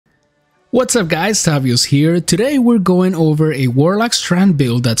What's up guys, Tavius here. Today we're going over a Warlock Strand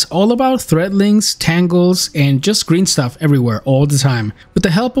build that's all about Threadlings, Tangles, and just green stuff everywhere all the time. With the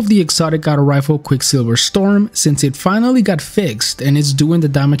help of the exotic auto rifle Quicksilver Storm, since it finally got fixed and it's doing the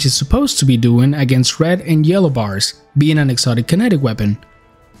damage it's supposed to be doing against red and yellow bars, being an exotic kinetic weapon.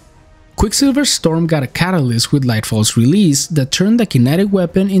 Quicksilver Storm got a catalyst with Lightfall's release that turned the kinetic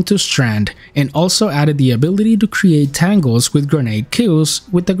weapon into Strand, and also added the ability to create tangles with grenade kills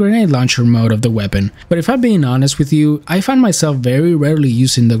with the grenade launcher mode of the weapon. But if I'm being honest with you, I find myself very rarely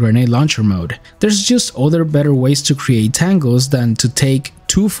using the grenade launcher mode. There's just other better ways to create tangles than to take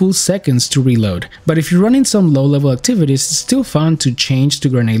 2 full seconds to reload. But if you're running some low level activities, it's still fun to change to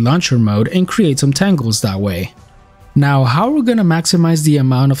grenade launcher mode and create some tangles that way. Now, how are we gonna maximize the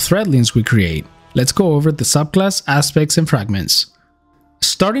amount of Threadlings we create? Let's go over the subclass, aspects, and fragments.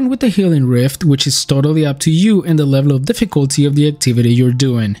 Starting with the Healing Rift, which is totally up to you and the level of difficulty of the activity you're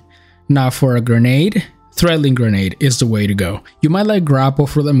doing. Now for a grenade, Threadling Grenade is the way to go. You might like Grapple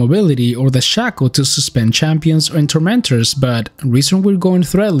for the mobility or the Shackle to suspend champions and tormentors, but the reason we're going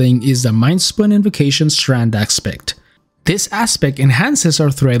Threadling is the Mind Spun Invocation Strand aspect. This aspect enhances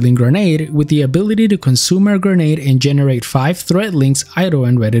our Threadling Grenade with the ability to consume our grenade and generate 5 Threadlings idle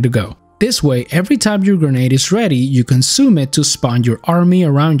and ready to go. This way, every time your grenade is ready, you consume it to spawn your army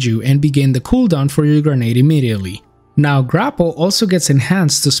around you and begin the cooldown for your grenade immediately. Now, Grapple also gets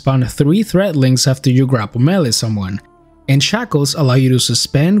enhanced to spawn 3 Threadlings after you grapple melee someone. And Shackles allow you to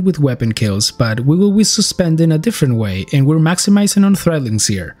suspend with weapon kills, but we will be suspending a different way and we're maximizing on Threadlings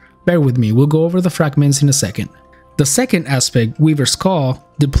here. Bear with me, we'll go over the fragments in a second. The second aspect, Weaver's Call,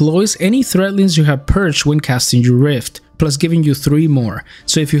 deploys any Threadlings you have purged when casting your Rift, plus giving you 3 more.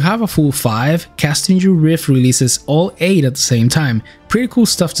 So if you have a full 5, casting your Rift releases all 8 at the same time. Pretty cool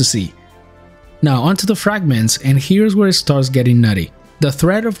stuff to see. Now onto the fragments, and here's where it starts getting nutty. The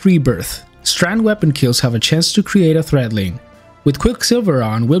Thread of Rebirth. Strand weapon kills have a chance to create a Threadling. With Quicksilver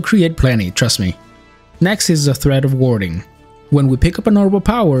on, we'll create plenty, trust me. Next is the Thread of Warding. When we pick up an orbital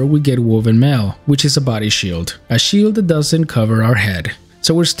power, we get Woven Mail, which is a body shield. A shield that doesn't cover our head,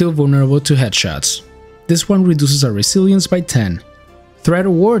 so we're still vulnerable to headshots. This one reduces our resilience by 10. Thread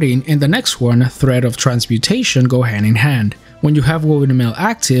of Warding and the next one, Thread of Transmutation, go hand in hand. When you have Woven Mail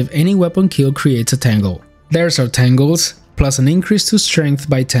active, any weapon kill creates a Tangle. There's our Tangles, plus an increase to strength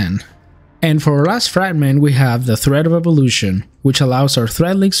by 10. And for our last fragment, we have the Thread of Evolution, which allows our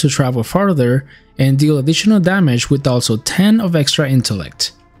Threadlings to travel farther and deal additional damage with also 10 of extra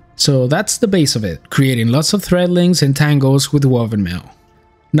intellect. So that's the base of it, creating lots of Threadlings and Tangles with Woven Mail.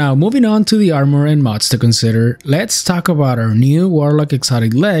 Now moving on to the armor and mods to consider, let's talk about our new Warlock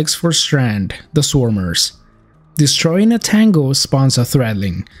exotic legs for Strand, the Swarmers. Destroying a Tangle spawns a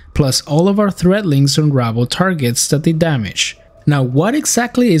Threadling, plus all of our Threadlings unravel targets that they damage. Now what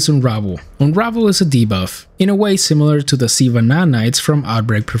exactly is Unravel? Unravel is a debuff, in a way similar to the Siva Nanites from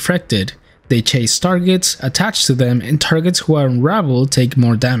Outbreak Perfected. They chase targets, attach to them, and targets who are unraveled take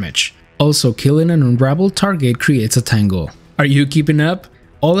more damage. Also, killing an unraveled target creates a Tangle. Are you keeping up?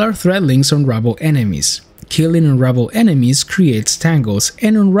 All our Threadlings unravel enemies. Killing unraveled enemies creates Tangles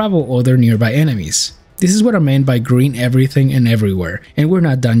and unravel other nearby enemies. This is what I meant by green everything and everywhere, and we're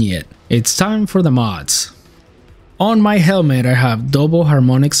not done yet. It's time for the mods. On my helmet I have Double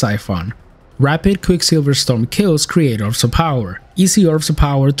Harmonic Siphon. Rapid Quicksilver Storm kills create Orbs of Power. Easy Orbs of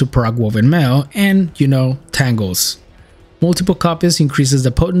Power to proc Woven Mail and, you know, Tangles. Multiple copies increases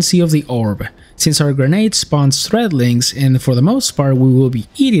the potency of the orb. Since our grenade spawns Threadlings and for the most part we will be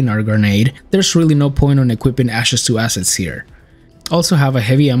eating our grenade, there's really no point on equipping Ashes to Assets here. Also have a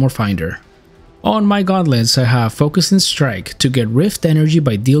Heavy Ammo Finder. On my gauntlets I have Focusing Strike to get Rift energy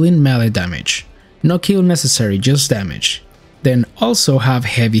by dealing melee damage. No kill necessary, just damage. Then also have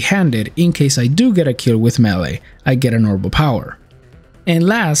Heavy Handed in case I do get a kill with melee, I get an orbital power. And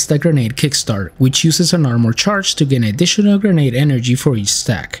last, the Grenade Kickstart, which uses an armor charge to gain additional grenade energy for each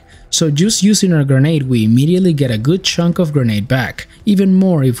stack. So just using our grenade we immediately get a good chunk of grenade back, even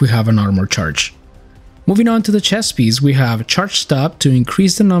more if we have an armor charge. Moving on to the chest piece, we have Charge Stop to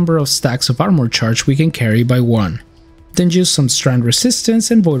increase the number of stacks of armor charge we can carry by 1. Then use some Strand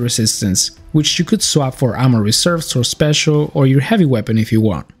Resistance and Void Resistance, which you could swap for Ammo Reserves or Special or your heavy weapon if you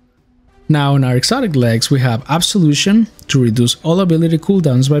want. Now on our exotic legs we have Absolution to reduce all ability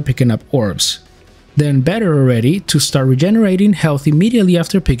cooldowns by picking up orbs. Then Better Already to start regenerating health immediately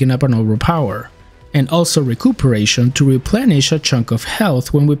after picking up an orbital power. And also Recuperation to replenish a chunk of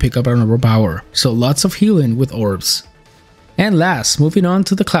health when we pick up an orbital power, so lots of healing with orbs. And last, moving on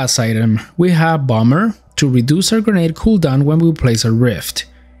to the class item, we have Bomber to reduce our grenade cooldown when we place a Rift.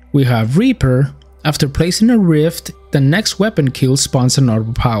 We have Reaper, after placing a Rift, the next weapon kill spawns an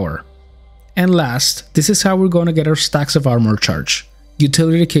orbital power. And last, this is how we're gonna get our stacks of armor charge.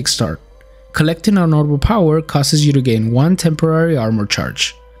 Utility Kickstart. Collecting an honorable power causes you to gain 1 temporary armor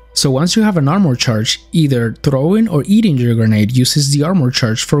charge. So once you have an armor charge, either throwing or eating your grenade uses the armor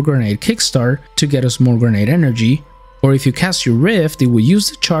charge for grenade kickstart to get us more grenade energy, or if you cast your rift, it will use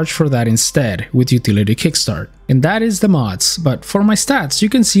the charge for that instead with utility kickstart. And that is the mods, but for my stats you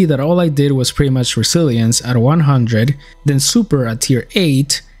can see that all I did was pretty much resilience at 100, then super at tier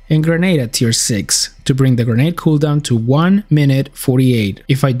 8, and grenade at tier 6 to bring the grenade cooldown to 1 minute 48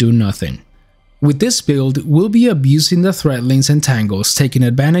 if I do nothing. With this build, we'll be abusing the Threadlings and Tangles, taking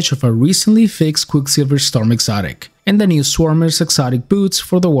advantage of a recently fixed Quicksilver Storm exotic, and the new Swarmer's exotic boots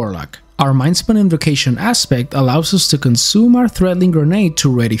for the Warlock. Our Mindspun Invocation aspect allows us to consume our Threadling grenade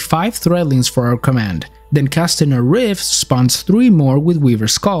to ready 5 Threadlings for our command, then casting a rift spawns 3 more with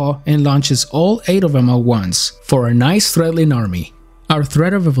Weaver's Call and launches all 8 of them at once, for a nice Threadling army. Our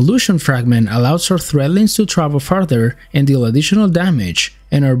Thread of Evolution fragment allows our Threadlings to travel farther and deal additional damage,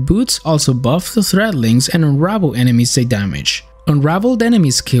 and our boots also buff the Threadlings and unravel enemies they damage. Unraveled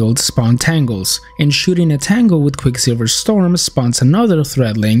enemies killed spawn Tangles, and shooting a Tangle with Quicksilver Storm spawns another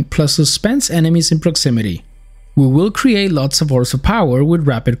Threadling plus suspends enemies in proximity. We will create lots of orbs of power with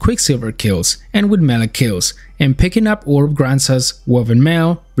rapid Quicksilver kills and with melee kills, and picking up orb grants us Woven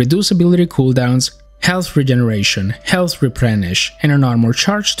Mail, reduce ability cooldowns, health regeneration, health replenish, and an armor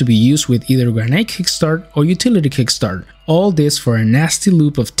charge to be used with either grenade kickstart or utility kickstart. All this for a nasty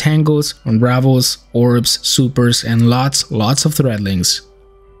loop of Tangles, unravels, orbs, supers, and lots of Threadlings.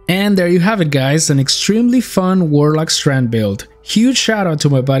 And there you have it guys, an extremely fun Warlock Strand build. Huge shout out to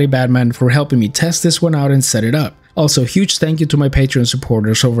my buddy Batman for helping me test this one out and set it up. Also huge thank you to my Patreon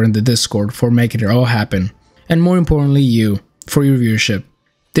supporters over in the Discord for making it all happen. And more importantly you, for your viewership.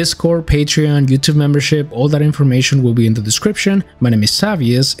 Discord, Patreon, YouTube membership, all that information will be in the description. My name is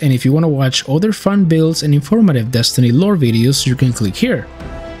Tavius, and if you want to watch other fun builds and informative Destiny lore videos, you can click here.